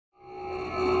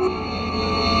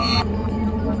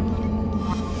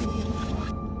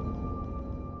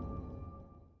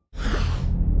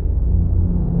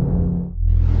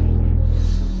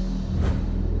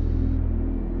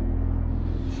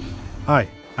Hi,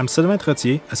 I'm Sylvain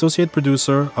Trottier, Associate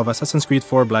Producer of Assassin's Creed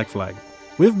 4 Black Flag.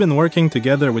 We've been working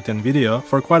together with NVIDIA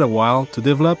for quite a while to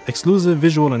develop exclusive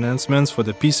visual enhancements for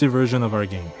the PC version of our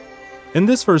game. In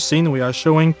this first scene, we are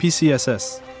showing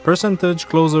PCSS, Percentage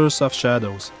Closer Soft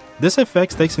Shadows. This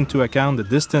effect takes into account the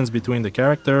distance between the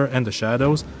character and the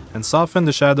shadows and softens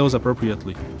the shadows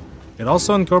appropriately. It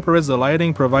also incorporates the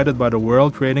lighting provided by the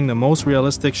world, creating the most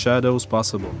realistic shadows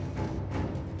possible.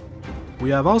 We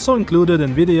have also included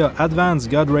NVIDIA Advanced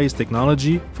God Rays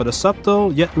technology for the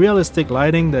subtle yet realistic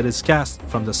lighting that is cast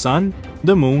from the sun,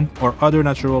 the moon, or other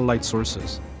natural light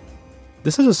sources.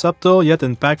 This is a subtle yet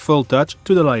impactful touch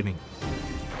to the lighting.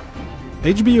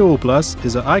 HBO Plus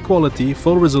is a high-quality,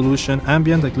 full-resolution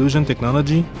ambient occlusion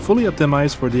technology fully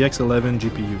optimized for the X11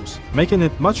 GPUs, making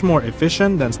it much more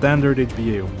efficient than standard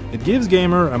HBAO. It gives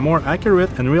gamers a more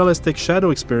accurate and realistic shadow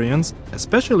experience,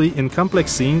 especially in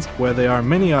complex scenes where there are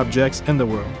many objects in the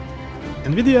world.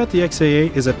 NVIDIA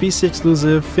TXAA is a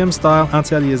PC-exclusive film-style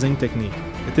anti-aliasing technique.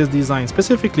 It is designed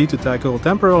specifically to tackle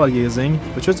temporal aliasing,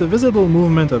 which is the visible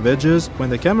movement of edges when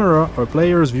the camera or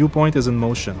player's viewpoint is in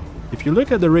motion. If you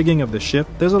look at the rigging of the ship,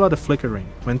 there's a lot of flickering.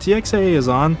 When TXAA is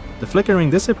on, the flickering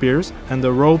disappears and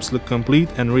the ropes look complete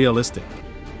and realistic.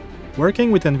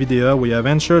 Working with NVIDIA, we have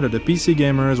ensured that the PC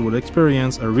gamers will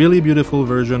experience a really beautiful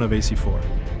version of AC4.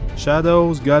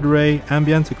 Shadows, God Ray,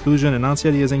 ambient occlusion, and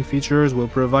anti-aliasing features will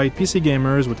provide PC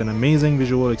gamers with an amazing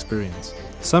visual experience.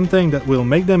 Something that will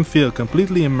make them feel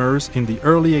completely immersed in the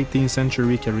early 18th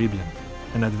century Caribbean.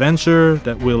 An adventure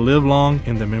that will live long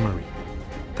in the memory.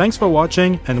 Thanks for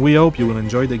watching, and we hope you will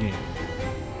enjoy the game.